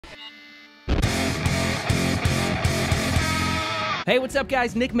Hey, what's up,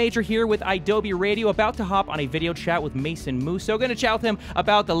 guys? Nick Major here with idobi Radio, about to hop on a video chat with Mason Musso. Going to chat with him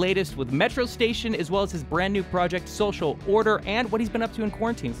about the latest with Metro Station, as well as his brand new project, Social Order, and what he's been up to in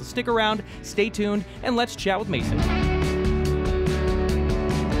quarantine. So stick around, stay tuned, and let's chat with Mason.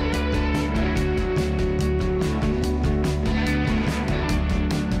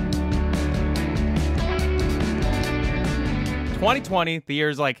 "2020, the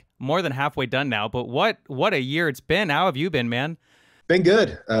year's like more than halfway done now, but what a year it's been. How have you been, man?" Been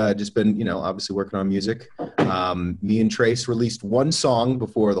good. Just been, obviously working on music. Me and Trace released one song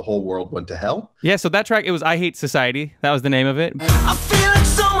before the whole world went to hell. Yeah, so that track, it was I Hate Society. That was the name of it. I feel like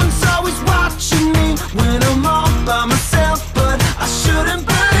someone's always watching me when I'm all by myself, but I shouldn't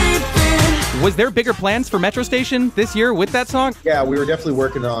believe it. Was there bigger plans for Metro Station this year with that song? Yeah, we were definitely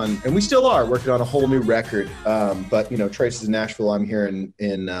working on, and we still are working on a whole new record. But Trace is in Nashville. I'm here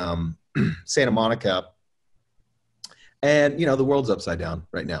in Santa Monica. And, the world's upside down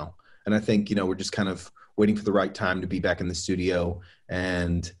right now. And I think, we're just kind of waiting for the right time to be back in the studio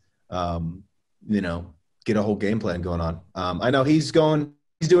and, get a whole game plan going on. I know he's doing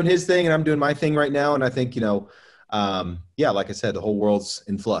his thing and I'm doing my thing right now. And I think, like I said, the whole world's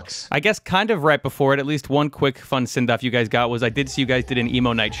in flux. I guess kind of right before it, at least one quick fun send-off you guys got was I did see you guys did an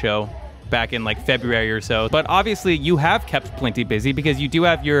emo night show back in like February or so. But obviously you have kept plenty busy because you do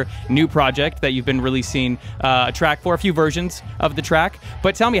have your new project that you've been releasing a track for, a few versions of the track.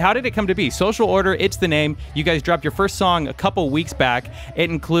 But tell me, how did it come to be? Social Order, it's the name. You guys dropped your first song a couple weeks back. It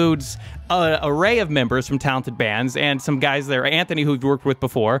includes an array of members from talented bands and some guys there, Anthony, who you've worked with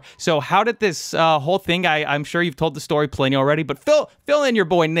before. So how did this whole thing, I'm sure you've told the story plenty already, but fill in your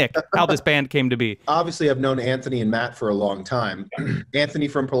boy Nick, how this band came to be. Obviously, I've known Anthony and Matt for a long time. Anthony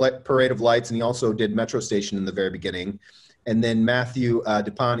from Parade of Lights, and he also did Metro Station in the very beginning. And then Matthew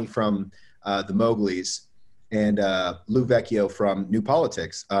DePani from the Mowgli's, and Lou Vecchio from New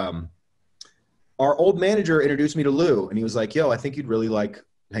Politics. Our old manager introduced me to Lou, and he was like, "Yo, I think you'd really like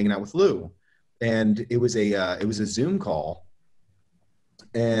hanging out with Lou." And it was a Zoom call,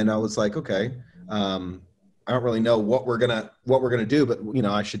 and I was like, okay, I don't really know what we're gonna do, but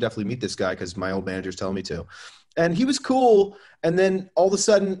I should definitely meet this guy because my old manager's telling me to. And he was cool. And then all of a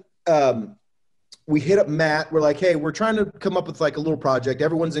sudden, we hit up Matt. We're like, hey, we're trying to come up with like a little project.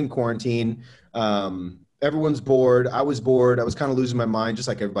 Everyone's in quarantine. Everyone's bored. I was bored. I was kind of losing my mind, just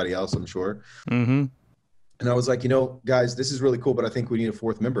like everybody else, I'm sure. Mm-hmm. And I was like, guys, this is really cool, but I think we need a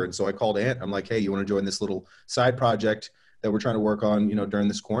fourth member. And so I called Ant. I'm like, hey, you want to join this little side project that we're trying to work on, during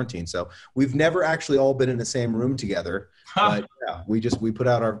this quarantine? So we've never actually all been in the same room together. But yeah, we put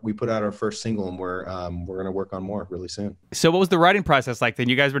out our first single, and we're going to work on more really soon. So what was the writing process like then?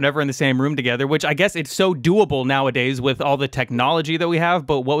 You guys were never in the same room together, which I guess it's so doable nowadays with all the technology that we have.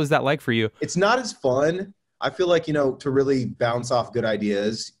 But what was that like for you? It's not as fun. I feel like, to really bounce off good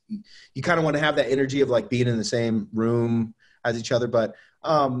ideas, you kind of want to have that energy of like being in the same room as each other. But,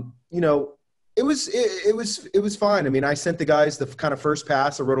 it was fine. I mean, I sent the guys the kind of first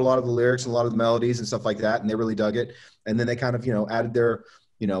pass. I wrote a lot of the lyrics and a lot of the melodies and stuff like that, and they really dug it. And then they kind of, added their,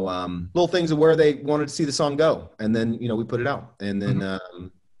 little things of where they wanted to see the song go. And then, we put it out, and then,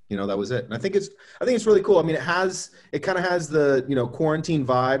 that was it. And I think it's really cool. I mean, it kind of has the, quarantine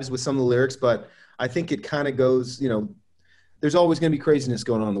vibes with some of the lyrics, but I think it kind of goes, there's always going to be craziness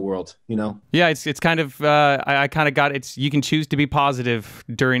going on in the world, Yeah, it's kind of, I kind of got it. You can choose to be positive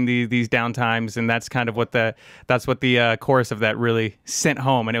during these downtimes, and that's kind of what the chorus of that really sent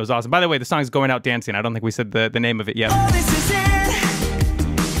home, and it was awesome. By the way, the song's Going Out Dancing. I don't think we said the name of it yet. Oh, this is it.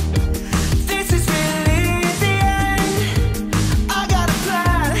 This is really the end. I got a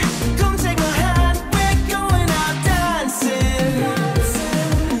plan. Come take my hand. We're going out dancing.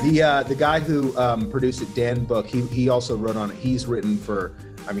 The guy who produced it, Dan Book, he also wrote on it. He's written for,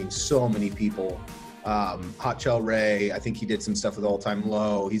 so many people. Hot Chell Ray, I think he did some stuff with All Time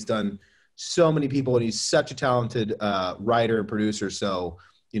Low. He's done so many people, and he's such a talented writer and producer. So,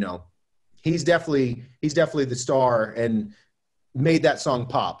 he's definitely the star and made that song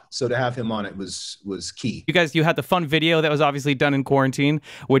pop. So to have him on it was key. You had the fun video that was obviously done in quarantine,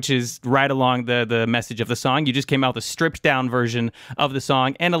 which is right along the message of the song. You just came out with a stripped down version of the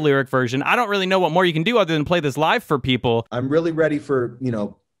song and a lyric version. I don't really know what more you can do other than play this live for people. I'm really ready for,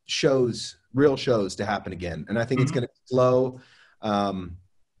 real shows to happen again. And I think it's going to be slow.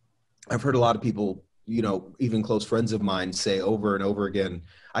 I've heard a lot of people, even close friends of mine say over and over again,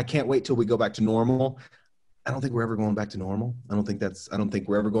 I can't wait till we go back to normal. I don't think we're ever going back to normal. I don't think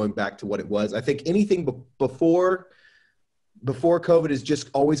we're ever going back to what it was. I think anything before COVID is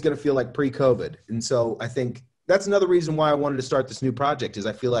just always going to feel like pre-COVID. And so I think that's another reason why I wanted to start this new project is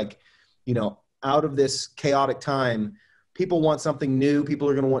I feel like, out of this chaotic time, people want something new. People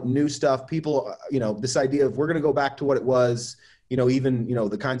are going to want new stuff. People, this idea of we're going to go back to what it was, even,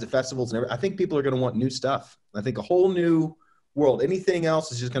 the kinds of festivals and everything. I think people are going to want new stuff. I think a whole new world. Anything else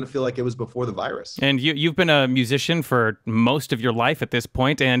is just going to feel like it was before the virus. And you've been a musician for most of your life at this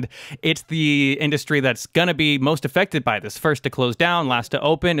point, and it's the industry that's going to be most affected by this. First to close down, last to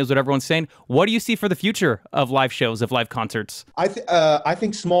open, is what everyone's saying. What do you see for the future of live shows, of live concerts? I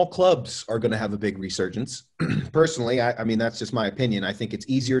think small clubs are going to have a big resurgence. Personally, I mean, that's just my opinion. I think it's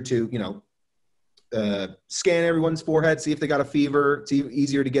easier to, scan everyone's forehead, see if they got a fever. It's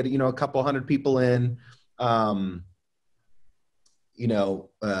easier to get, a couple hundred people in. What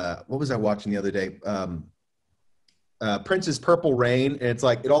was I watching the other day? Prince's Purple Rain. And it's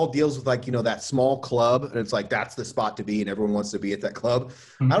like, it all deals with like, that small club. And it's like, that's the spot to be. And everyone wants to be at that club.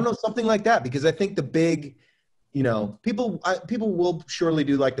 Mm-hmm. I don't know, something like that, because I think the big, people will surely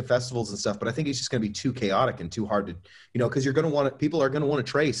do like the festivals and stuff, but I think it's just going to be too chaotic and too hard to, because people are going to want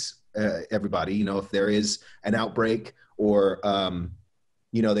to trace everybody, if there is an outbreak or,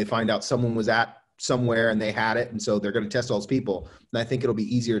 they find out someone was at somewhere and they had it, and so they're going to test all those people. And I think it'll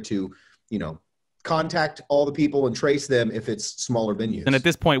be easier to, contact all the people and trace them if it's smaller venues. And at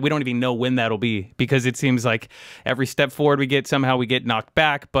this point, we don't even know when that'll be, because it seems like every step forward we get, somehow we get knocked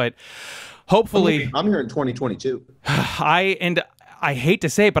back. But hopefully, I'm here in 2022. I hate to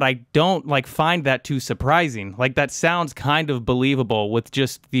say it, but I don't find that too surprising. Like, that sounds kind of believable with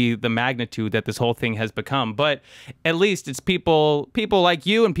just the magnitude that this whole thing has become. But at least it's people like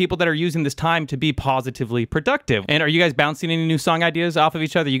you and people that are using this time to be positively productive. And are you guys bouncing any new song ideas off of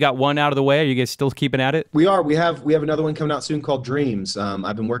each other? You got one out of the way? Are you guys still keeping at it? We are. We have another one coming out soon called Dreams.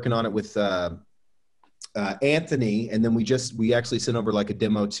 I've been working on it with Anthony, and then we actually sent over like a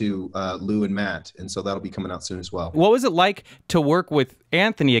demo to Lou and Matt, and so that'll be coming out soon as well. What was it like to work with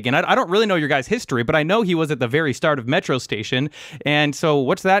Anthony again? I don't really know your guys' history, but I know he was at the very start of Metro Station, and so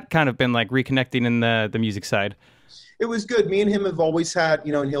what's that kind of been like, reconnecting in the music side? It was good. Me and him have always had,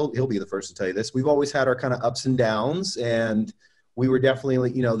 and he'll be the first to tell you this, we've always had our kind of ups and downs, and we were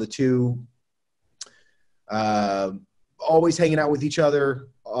definitely, the two always hanging out with each other,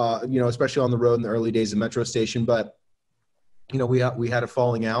 especially on the road in the early days of Metro Station. But, we had a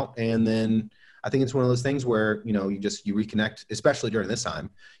falling out, and then I think it's one of those things where, you reconnect, especially during this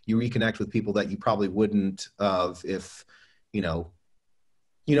time, you reconnect with people that you probably wouldn't have if,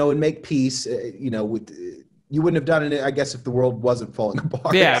 and make peace, you wouldn't have done it, I guess, if the world wasn't falling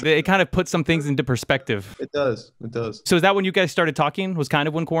apart. Yeah, it kind of puts some things into perspective. It does. It does. So is that when you guys started talking? Was kind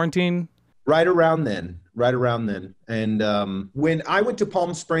of when quarantine? Right around then. And when I went to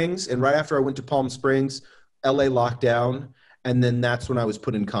Palm Springs, and right after I went to Palm Springs, LA locked down. And then that's when I was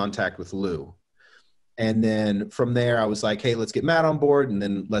put in contact with Lou. And then from there, I was like, hey, let's get Matt on board, and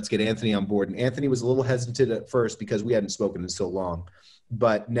then let's get Anthony on board. And Anthony was a little hesitant at first because we hadn't spoken in so long.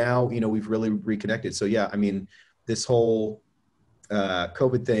 But now, we've really reconnected. So, yeah, I mean, this whole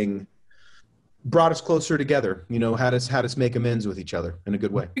COVID thing brought us closer together, had us make amends with each other in a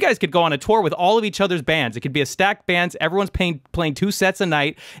good way. You guys could go on a tour with all of each other's bands. It could be a stacked bands. Everyone's playing 2 sets a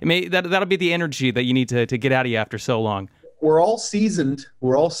night. That'll be the energy that you need to get out of you after so long. We're all seasoned.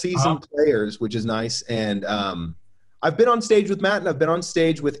 Players, which is nice. And I've been on stage with Matt, and I've been on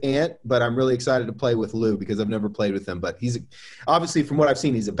stage with Ant, but I'm really excited to play with Lou because I've never played with him. But he's obviously, from what I've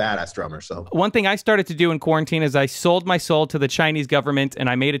seen, he's a badass drummer. So one thing I started to do in quarantine is I sold my soul to the Chinese government, and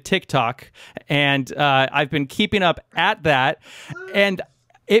I made a TikTok, and I've been keeping up at that. And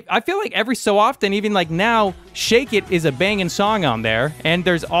I feel like every so often, even like now, Shake It is a banging song on there, and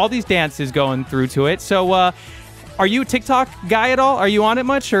there's all these dances going through to it. So are you a TikTok guy at all? Are you on it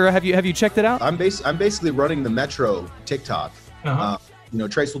much, or have you checked it out? I'm basically running the Metro TikTok.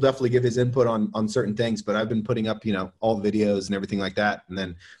 Trace will definitely give his input on certain things, but I've been putting up, all the videos and everything like that. And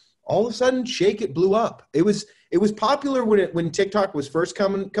then all of a sudden, Shake It blew up. It was popular when TikTok was first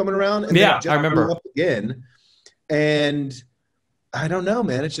coming around. And yeah, then it I remember. Blew up again. And I don't know,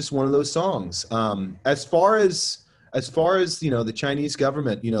 man. It's just one of those songs. As far as the Chinese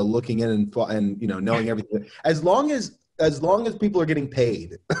government, looking in and knowing everything, as long as people are getting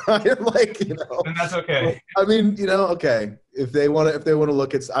paid, then that's okay. I mean, okay. If they want to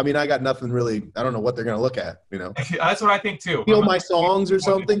look at, I mean, I got nothing really. I don't know what they're going to look at. That's what I think too. Steal my songs or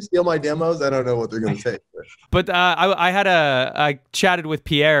something. Steal my demos. I don't know what they're going to say. But I chatted with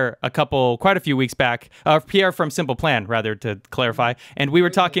Pierre quite a few weeks back. Pierre from Simple Plan, rather, to clarify. And we were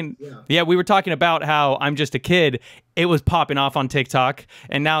talking. Yeah, we were talking about how I'm Just a Kid. It was popping off on TikTok,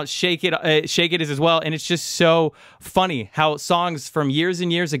 and now Shake It is as well. And it's just so funny how songs from years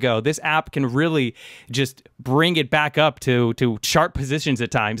and years ago, this app can really just bring it back up to chart positions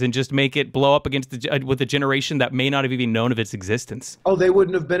at times and just make it blow up against with a generation that may not have even known of its existence. Oh, they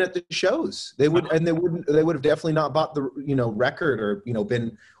wouldn't have been at the shows. They would, and they would have definitely not bought the record or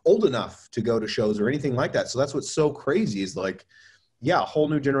been old enough to go to shows or anything like that. So that's what's so crazy is like, yeah, a whole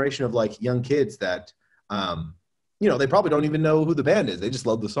new generation of like young kids that they probably don't even know who the band is. They just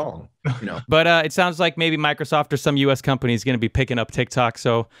love the song, But it sounds like maybe Microsoft or some U.S. company is going to be picking up TikTok,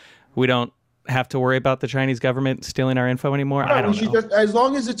 so we don't have to worry about the Chinese government stealing our info anymore. I don't know. As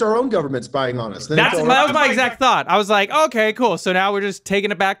long as it's our own government spying on us. That was my exact thought. I was like, okay, cool. So now we're just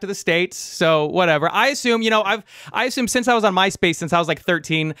taking it back to the States. So whatever. I assume, I assume since I was on MySpace since I was like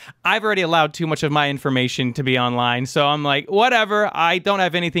 13, I've already allowed too much of my information to be online. So I'm like, whatever. I don't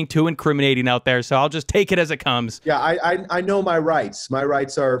have anything too incriminating out there, so I'll just take it as it comes. Yeah, I know my rights. My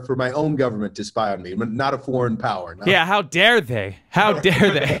rights are for my own government to spy on me, but not a foreign power. No. Yeah, how dare they? How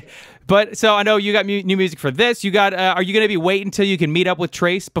dare they? But so I know you got new music for this. You got. Are you going to be waiting until you can meet up with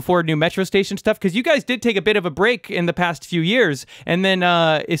Trace before new Metro Station stuff? Because you guys did take a bit of a break in the past few years, and then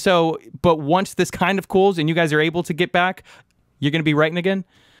But once this kind of cools and you guys are able to get back, you're going to be writing again.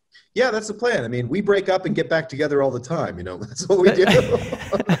 Yeah, that's the plan. I mean, we break up and get back together all the time. That's what we do.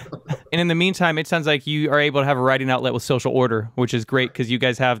 And in the meantime, it sounds like you are able to have a writing outlet with Social Order, which is great because you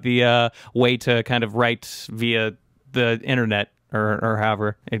guys have the way to kind of write via the internet. Or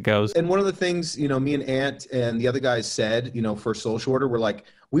however it goes. And one of the things, me and Ant and the other guys said, for Social Order, we're like,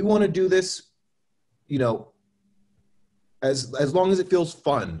 we want to do this, as long as it feels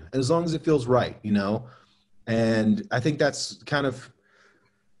fun, as long as it feels right, And I think that's kind of,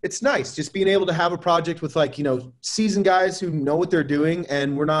 it's nice just being able to have a project with like, seasoned guys who know what they're doing.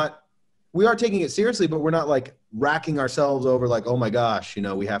 And we are taking it seriously, but we're not like racking ourselves over like, oh my gosh,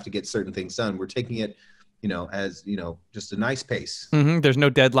 we have to get certain things done. We're taking it, as, just a nice pace. There's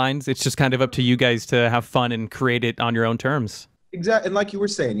no deadlines. It's just kind of up to you guys to have fun and create it on your own terms. Exactly. And like you were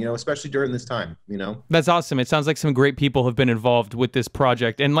saying, especially during this time, That's awesome. It sounds like some great people have been involved with this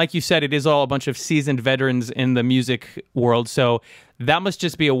project. And like you said, it is all a bunch of seasoned veterans in the music world. So that must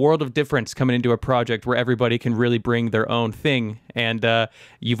just be a world of difference coming into a project where everybody can really bring their own thing. And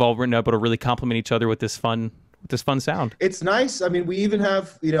you've all been able to really complement each other with this fun sound. It's nice. I mean, we even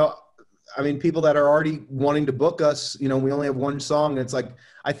have, people that are already wanting to book us, we only have one song. And it's like,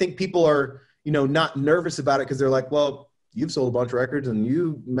 I think people are, not nervous about it because they're like, well, you've sold a bunch of records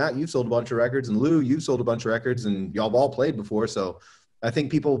and Matt, you've sold a bunch of records and Lou, you've sold a bunch of records and y'all have all played before. So I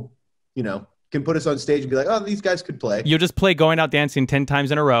think people, can put us on stage and be like, oh, these guys could play. You'll just play Going Out Dancing 10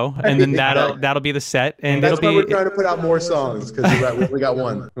 times in a row, and then that'll be the set. And that's why we're trying to put out more songs because we only got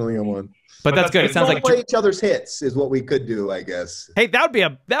one. But that's good. It sounds like play each other's hits is what we could do, I guess. Hey, that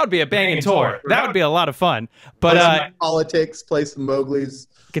would be a banging tour. That would be a lot of fun. But play some politics, play some Mowgli's,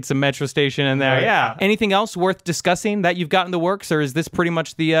 get some Metro Station in there. Yeah. Anything else worth discussing that you've got in the works, or is this pretty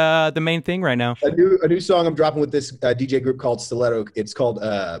much the main thing right now? A new song I'm dropping with this DJ group called Stiletto. It's called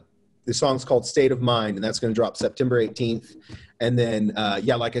the song's called State of Mind, and that's going to drop September 18th. And then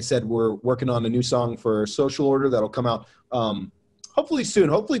like I said, we're working on a new song for Social Order that'll come out hopefully soon,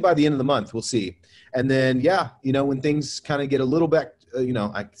 hopefully by the end of the month. We'll see. And then when things kind of get a little back,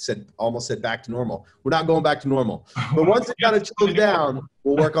 I almost said back to normal. We're not going back to normal, but once it kind of chills down,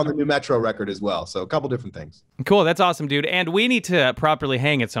 we'll work on the new Metro record as well. So a couple different things. Cool. That's awesome, dude. And we need to properly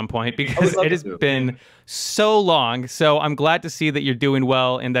hang at some point because it has been so long. So I'm glad to see that you're doing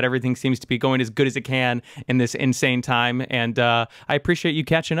well and that everything seems to be going as good as it can in this insane time. And I appreciate you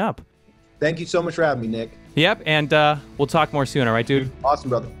catching up. Thank you so much for having me, Nick. Yep. And we'll talk more soon. All right, dude? Awesome,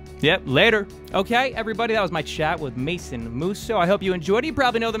 brother. Yep, later. Okay, everybody, that was my chat with Mason Musso. I hope you enjoyed it. You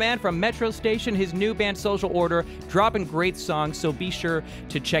probably know the man from Metro Station, his new band Social Order, dropping great songs, so be sure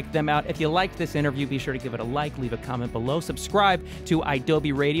to check them out. If you liked this interview, be sure to give it a like, leave a comment below, subscribe to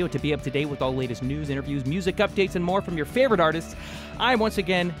idobi Radio to be up to date with all the latest news, interviews, music updates, and more from your favorite artists. I'm once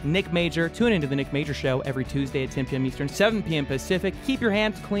again Nick Major. Tune into The Nick Major Show every Tuesday at 10 p.m. Eastern, 7 p.m. Pacific. Keep your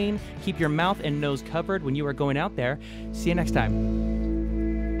hands clean, keep your mouth and nose covered when you are going out there. See you next time.